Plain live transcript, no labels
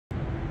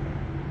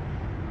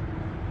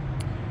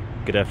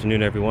Good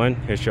afternoon, everyone.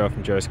 Here's Gerald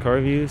from Jarrett's Car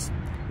Reviews.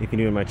 If you're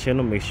new to my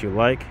channel, make sure you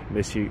like,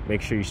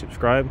 make sure you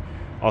subscribe.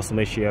 Also,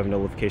 make sure you have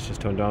notifications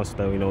turned on so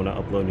that we know when I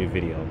upload a new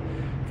video.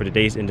 For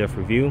today's in-depth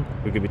review,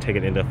 we're going to be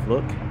taking an in-depth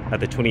look at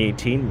the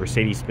 2018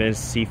 Mercedes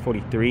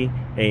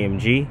C43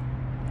 AMG.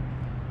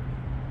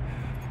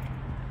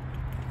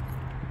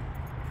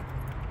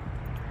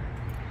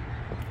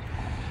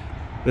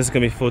 This is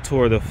going to be a full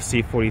tour of the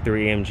C43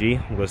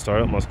 AMG. I'm going to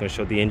start up. I'm also going to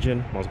show the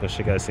engine. I'm also going to show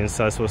you guys the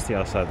inside, so what's the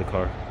outside of the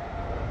car.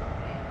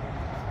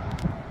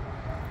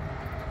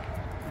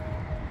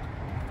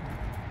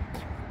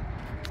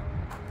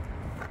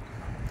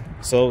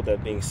 So,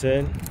 that being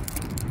said,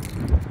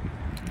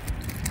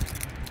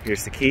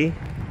 here's the key.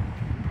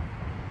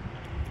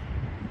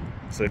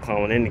 So,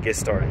 climb on in to get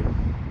started.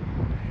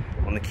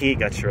 On the key, you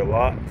got your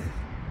lock,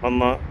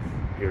 unlock,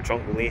 your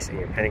trunk release, and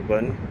your panic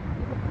button.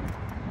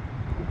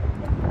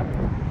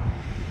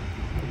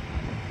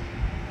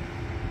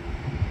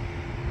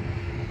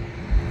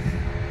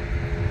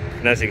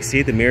 And as you can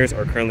see, the mirrors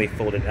are currently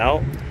folded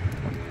out.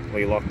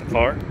 When you lock the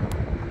car,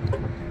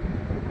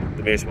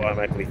 the mirrors will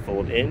automatically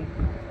fold in.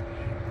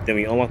 Then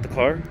when you unlock the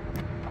car,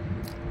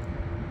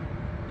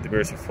 the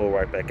mirrors will fold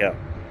right back out.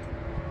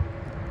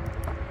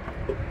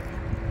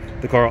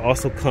 The car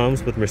also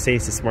comes with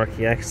Mercedes Smart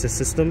Key Access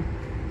System.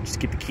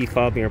 Just keep the key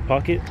fob in your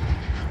pocket.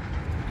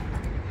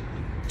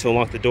 To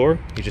unlock the door,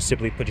 you just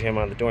simply put your hand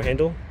on the door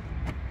handle.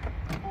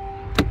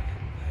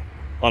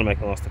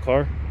 Automatically unlocks the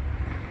car.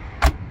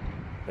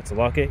 Let's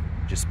unlock it.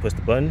 Just push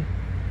the button.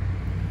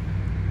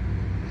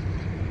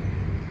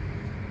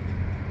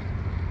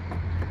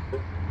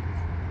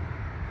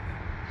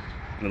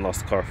 And then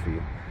lost the car for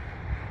you.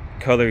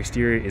 Color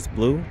exterior is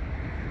blue.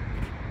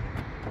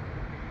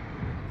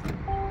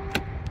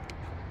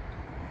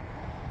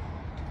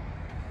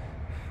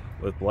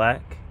 With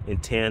black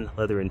and tan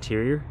leather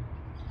interior.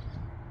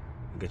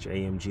 You got your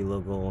AMG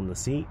logo on the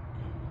seat.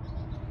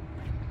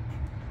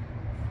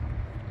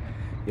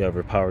 You have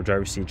your power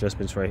driver seat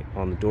adjustments right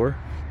on the door.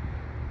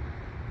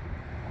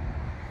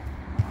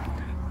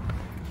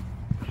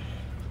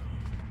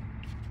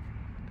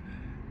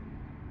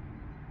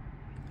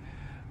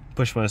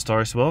 Push button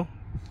start as well.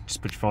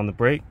 Just put your foot on the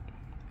brake,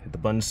 hit the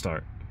button to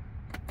start.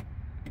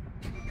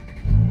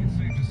 It's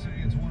safe to say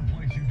it's one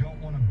place you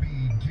don't want to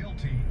be,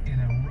 guilty in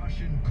a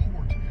Russian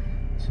court.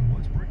 So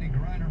what's Brittany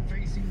Griner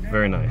facing now?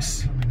 Very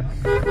nice.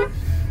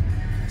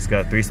 It's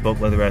got a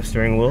 3-spoke leather wrapped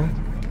steering wheel.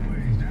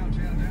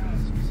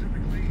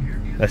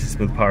 That's a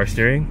smooth power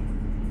steering.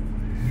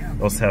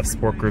 You also have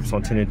sport grips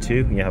on tinted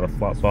too, and you have a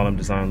flat bottom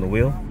design on the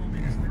wheel.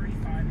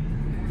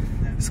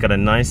 It's got a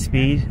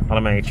 9-speed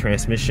automatic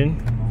transmission.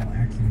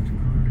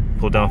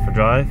 Pull down for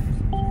drive,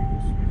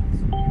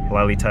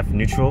 lightly tap for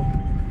neutral,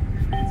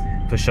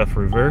 push up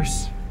for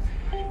reverse.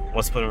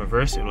 Once put in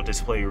reverse, it will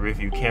display your rear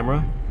view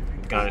camera,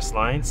 guidance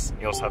lines.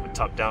 You also have a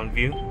top-down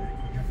view.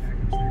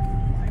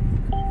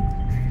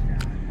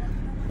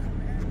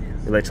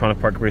 Electronic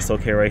park brake is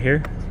okay right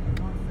here.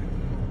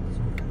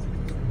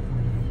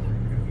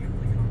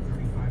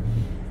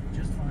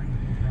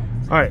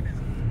 Alright,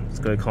 let's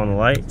go ahead and call on the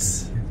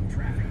lights.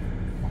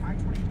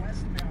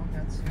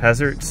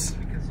 Hazards.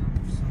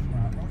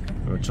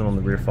 We'll turn on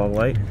the rear fog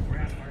light.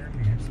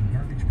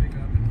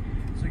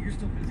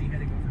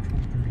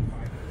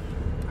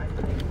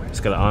 It's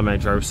got an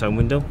automatic driver's side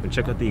window. And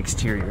check out the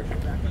exterior.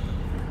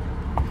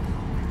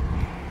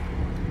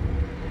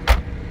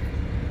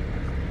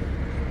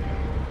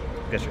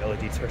 Got your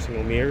LED turn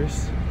signal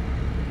mirrors.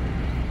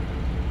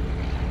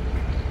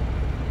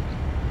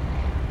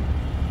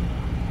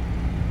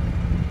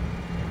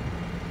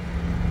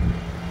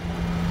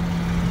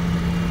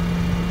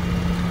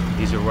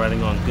 These are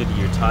riding on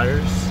Goodyear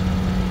tires.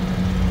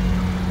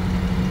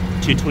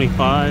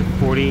 225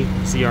 40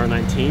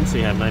 CR19, so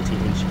you have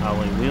 19-inch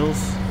alloy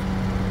wheels.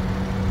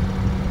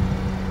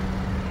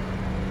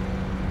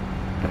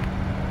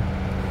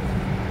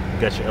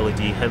 You got your LED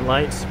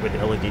headlights with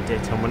the LED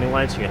daytime running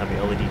lights. You have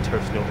your LED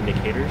turn signal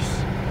indicators.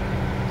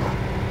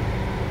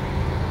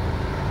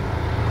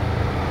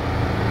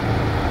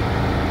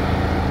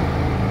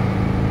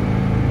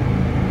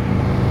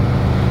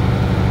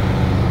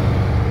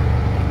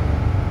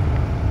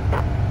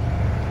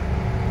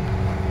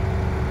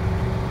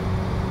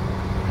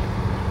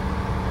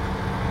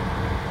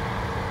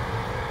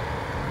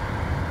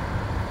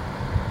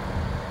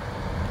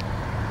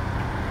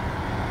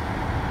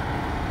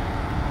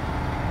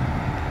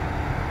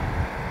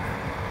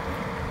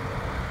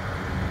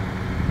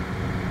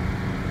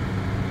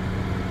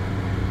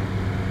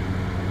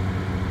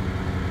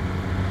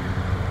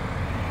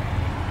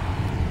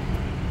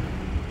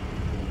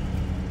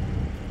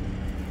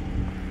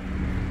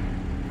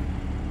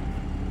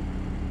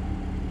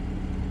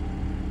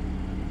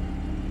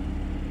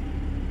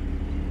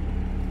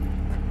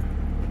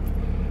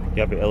 You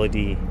have your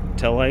LED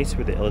tail lights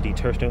with the LED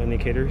turn signal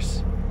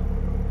indicators.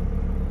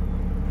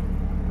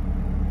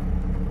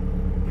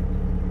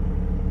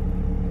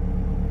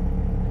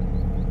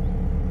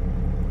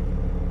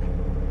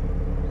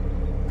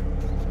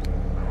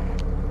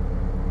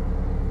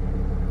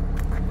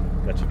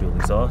 Got your dual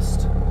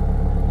exhaust.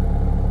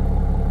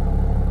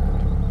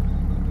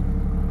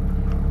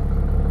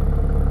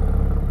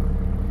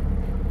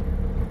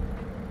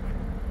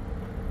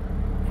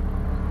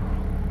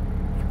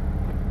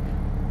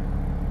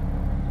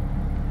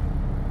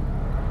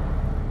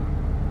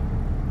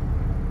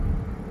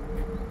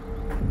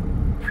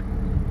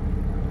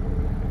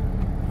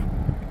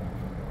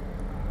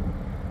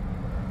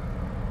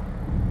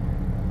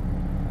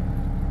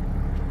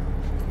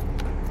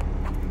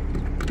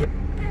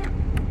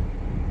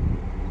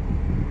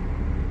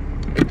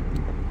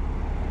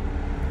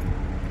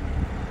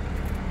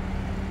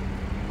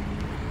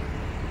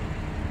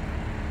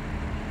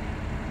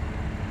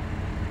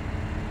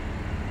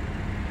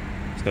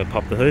 Gonna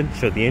pop the hood,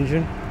 show the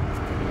engine.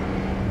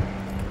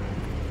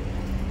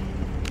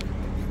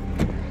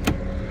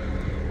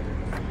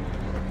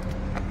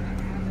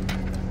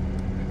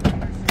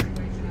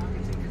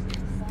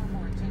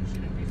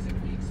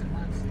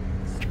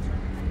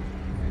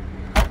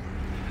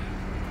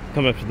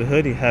 Coming up to the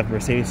hood, you have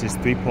Mercedes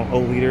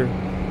 3.0 liter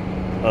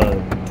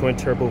twin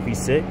turbo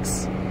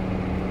V6.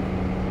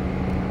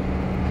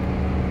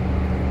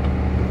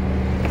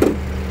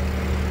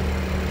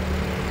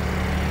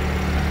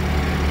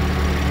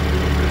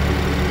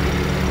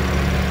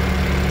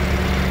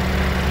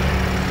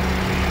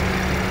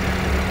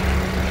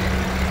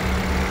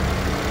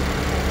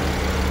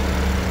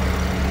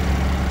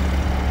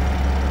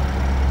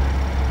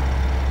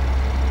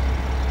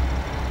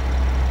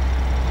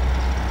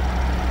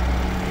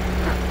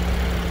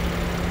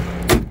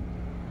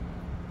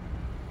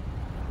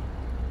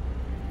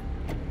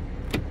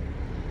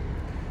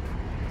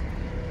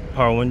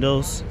 Power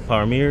windows,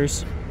 power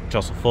mirrors, which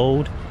also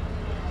fold.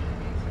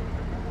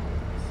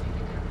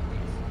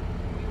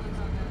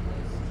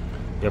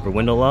 You have your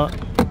window lock,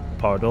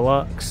 power door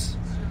locks,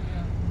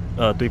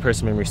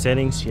 3-person memory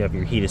settings. You have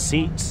your heated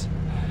seats.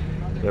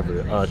 You have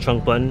your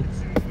trunk button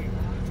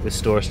with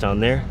storage down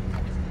there.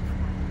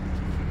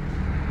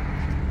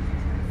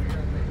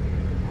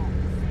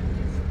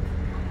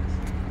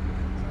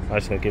 I'm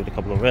just gonna give it a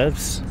couple of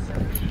revs.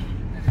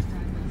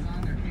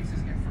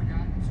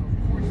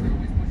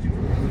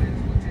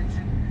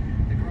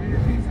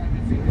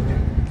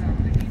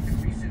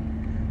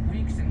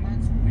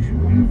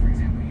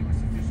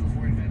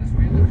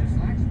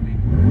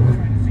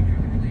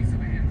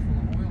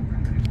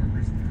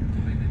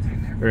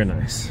 Very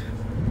nice.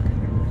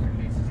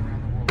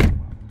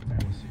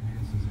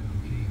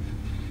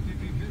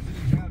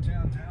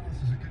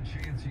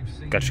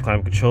 Got your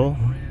climate control,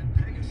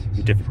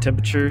 your different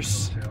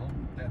temperatures.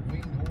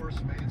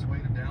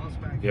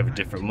 You have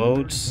different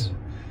modes.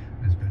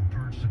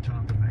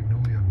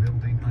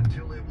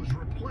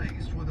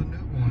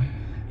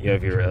 You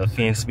have your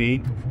fan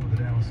speed.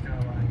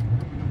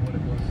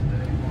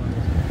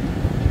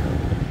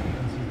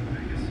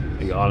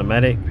 Your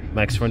automatic,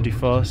 max front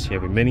defrost. You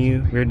have your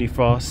menu, rear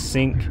defrost,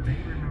 sync,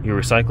 your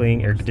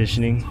recycling, air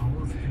conditioning.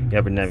 You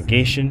have your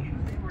navigation,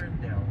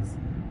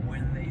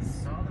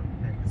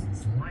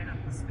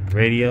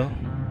 radio,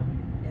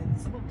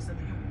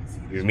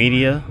 your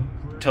media,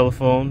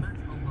 telephone,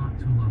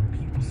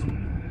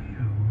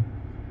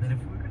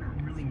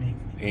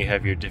 and you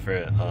have your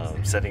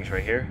different settings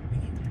right here.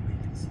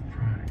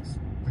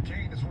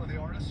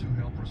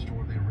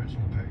 Restore the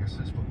original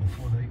Pegasus, but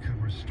before they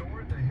could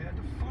restore it, they had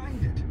to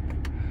find it.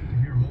 To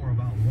hear more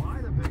about why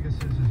the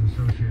Pegasus is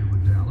associated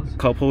with Dallas,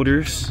 cup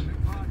holders.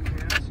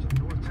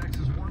 North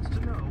Texas wants to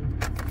know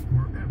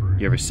wherever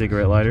you have a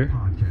cigarette lighter.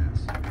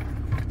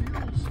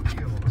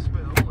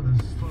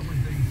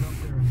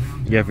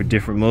 You have your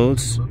different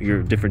modes,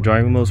 your different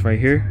driving modes right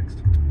here.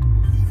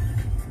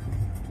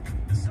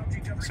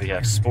 So you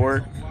have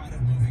Sport,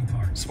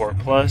 Sport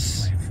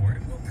Plus,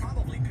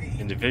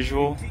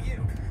 Individual.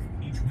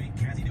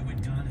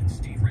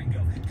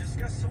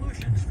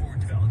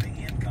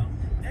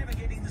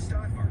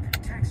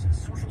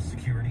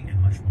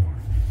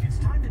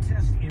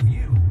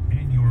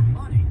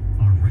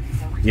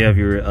 You have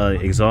your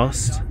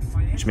exhaust,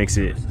 which makes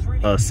it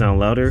sound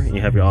louder.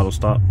 You have your auto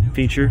stop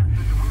feature.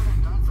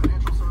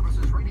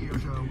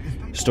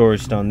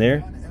 Storage down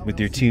there with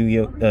your two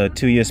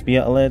USB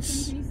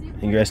outlets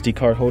and your SD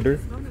card holder.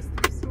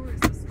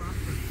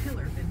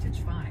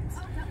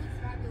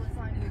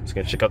 Just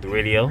gonna check out the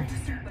radio.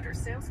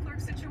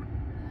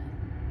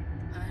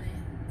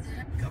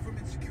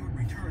 Government secured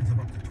returns of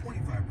up to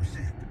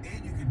 25%,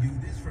 and you can do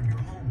this from your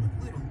home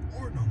with little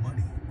or no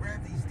money. Grab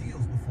these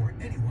deals before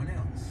anyone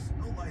else.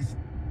 No license.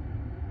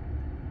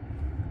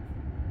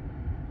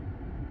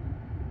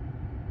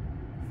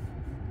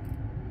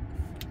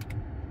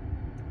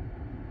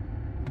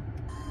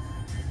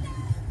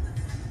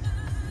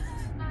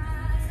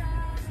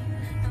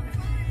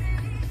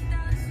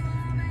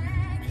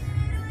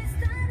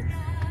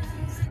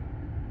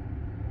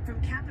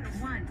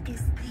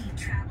 Is the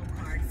travel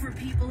card for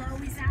people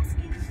always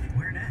asking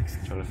where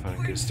next. Trying to find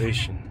a good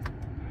station.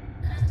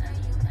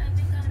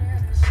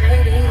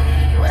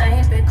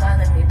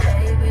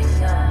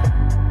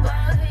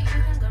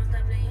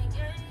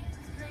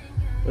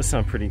 That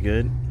sounds pretty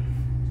good.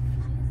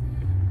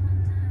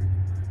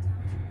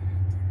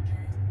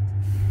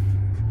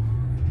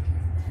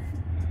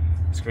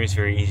 The screen's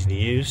very easy to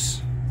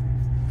use.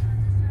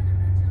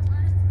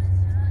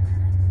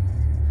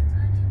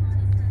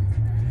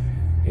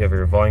 You have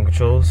your volume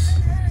controls.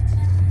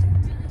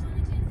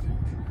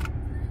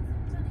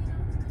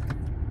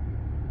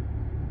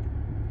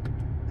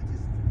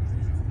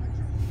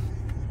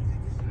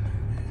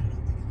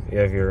 You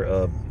have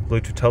your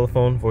Bluetooth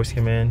telephone, voice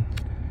command.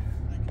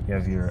 You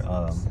have your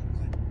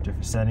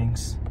different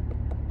settings.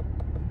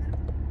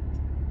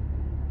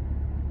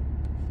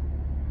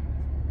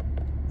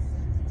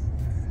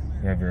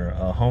 You have your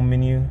home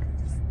menu.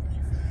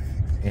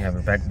 You have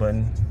your back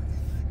button.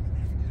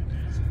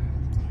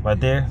 Right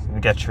there,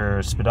 we got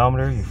your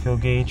speedometer, your fuel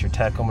gauge, your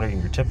tachometer,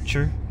 and your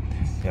temperature.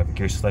 You have a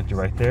gear selector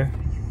right there.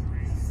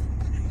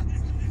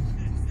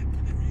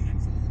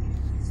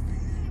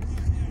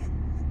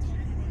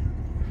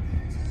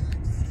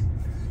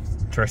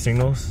 Turn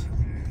signals,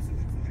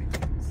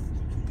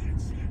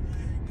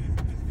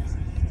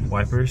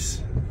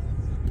 wipers,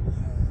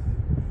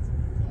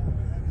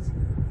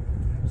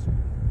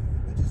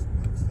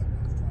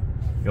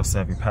 you also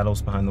have your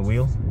paddles behind the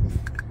wheel.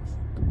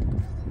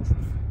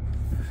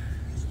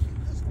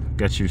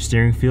 Got your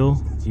steering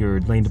wheel,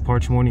 your lane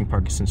departure warning,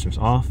 parking sensors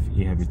off.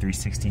 You have your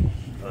 360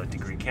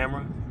 degree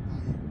camera.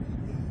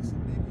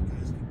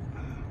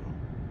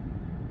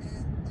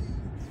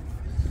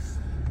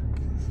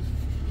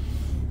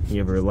 You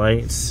have your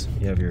lights,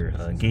 you have your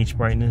gauge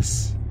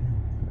brightness.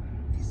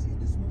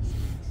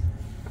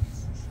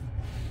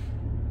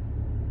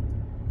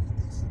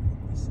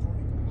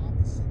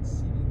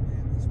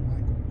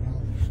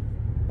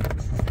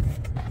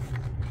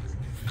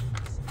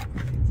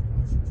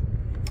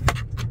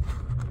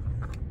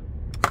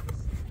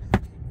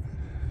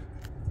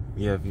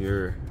 You have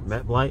your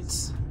map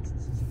lights.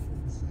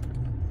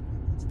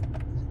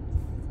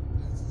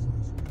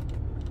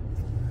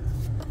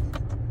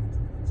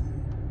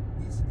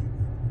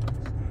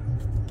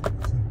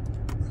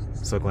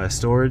 Glass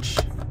storage.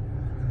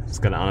 It's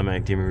got an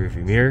automatic dimming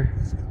rearview mirror.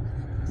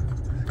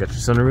 Got your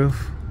sunroof.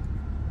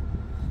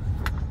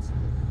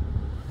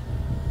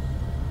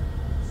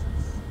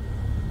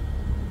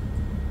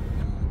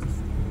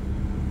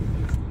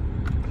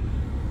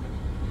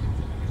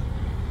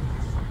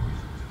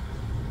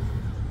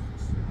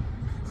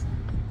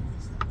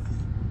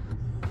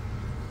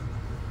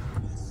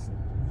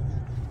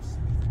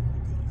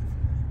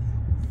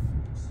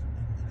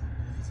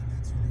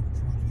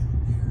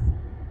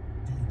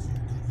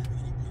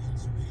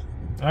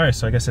 Alright,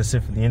 so I guess that's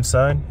it for the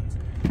inside.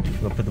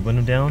 We'll put the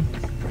window down.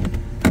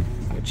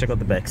 We'll check out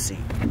the back seat.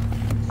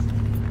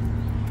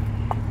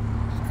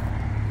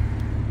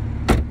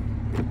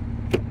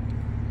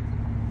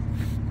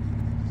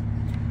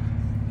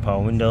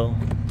 Power window,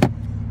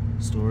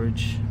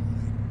 storage.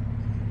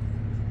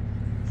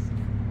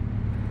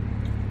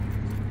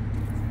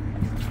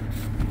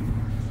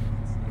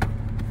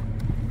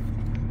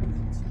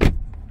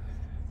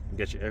 You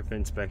got your air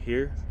vents back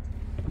here.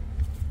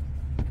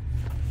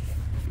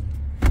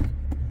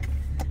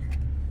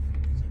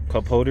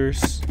 Cup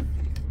holders,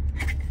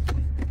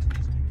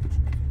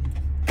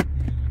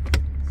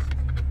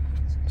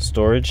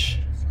 storage,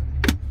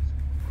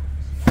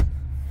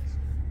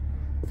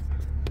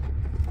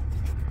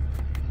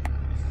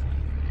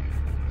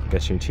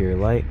 got your interior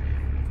light,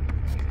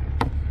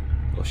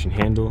 ocean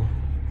handle,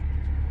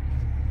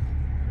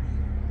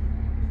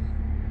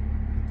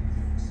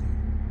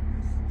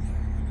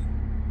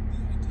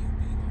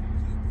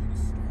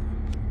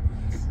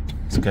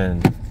 let's go ahead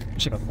and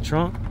check out the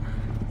trunk.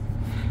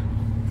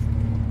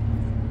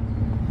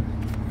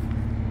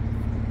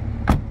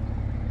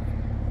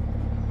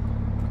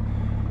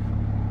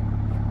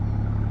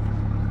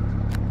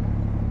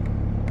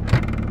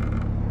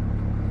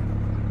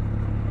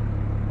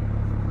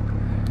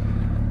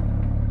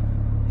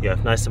 You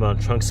have a nice amount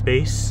of trunk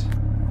space.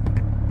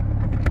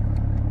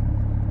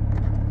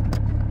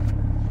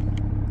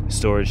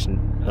 Storage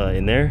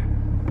in there.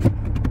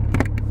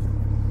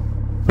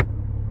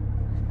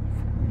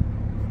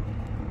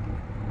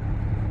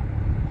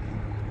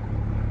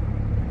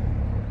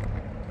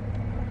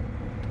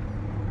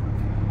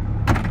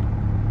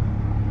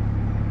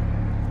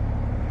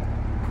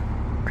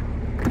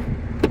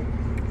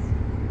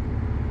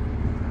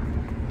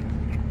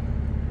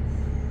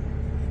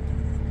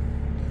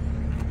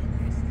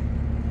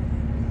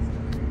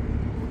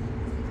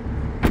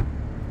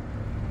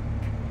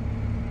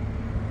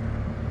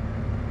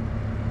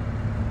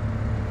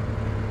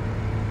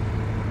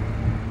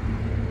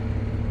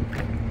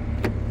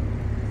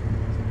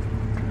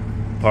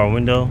 Power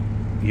window,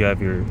 you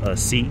have your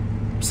seat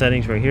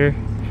settings right here,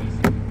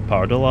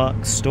 power door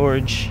lock,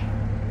 storage,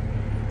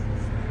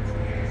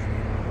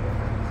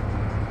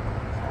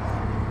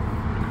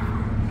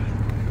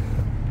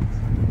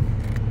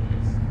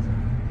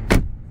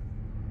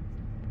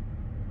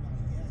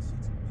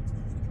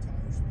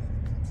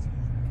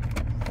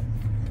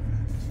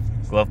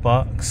 glove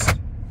box,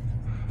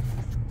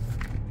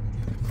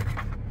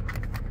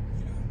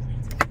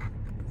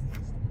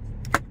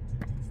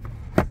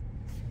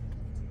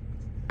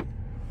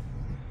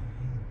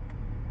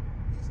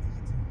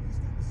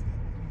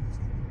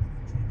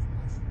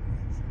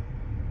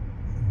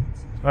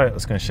 Alright,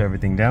 let's go shut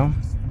everything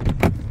down.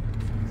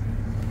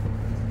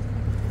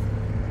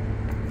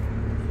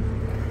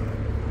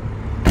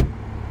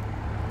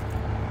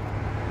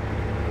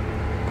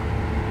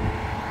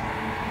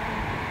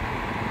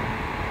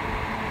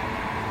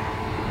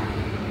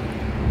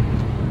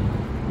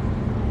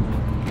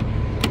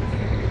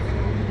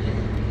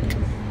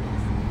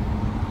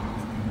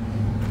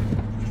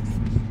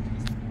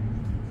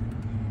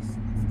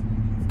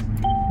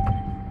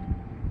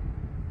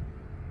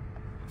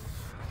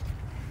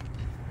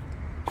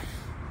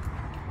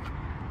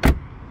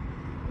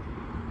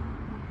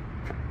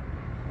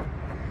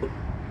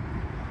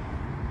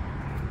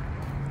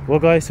 Well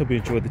guys, hope you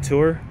enjoyed the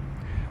tour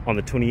on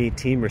the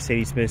 2018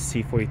 Mercedes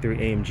C43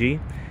 AMG.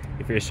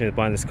 If you're interested in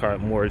buying this car at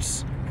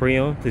Moore's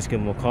Pre-Owned, please give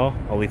them a call.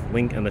 I'll leave the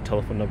link and the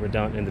telephone number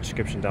down in the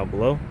description down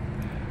below.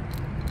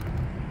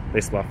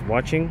 Thanks a lot for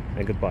watching,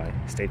 and goodbye.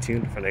 Stay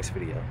tuned for the next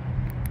video.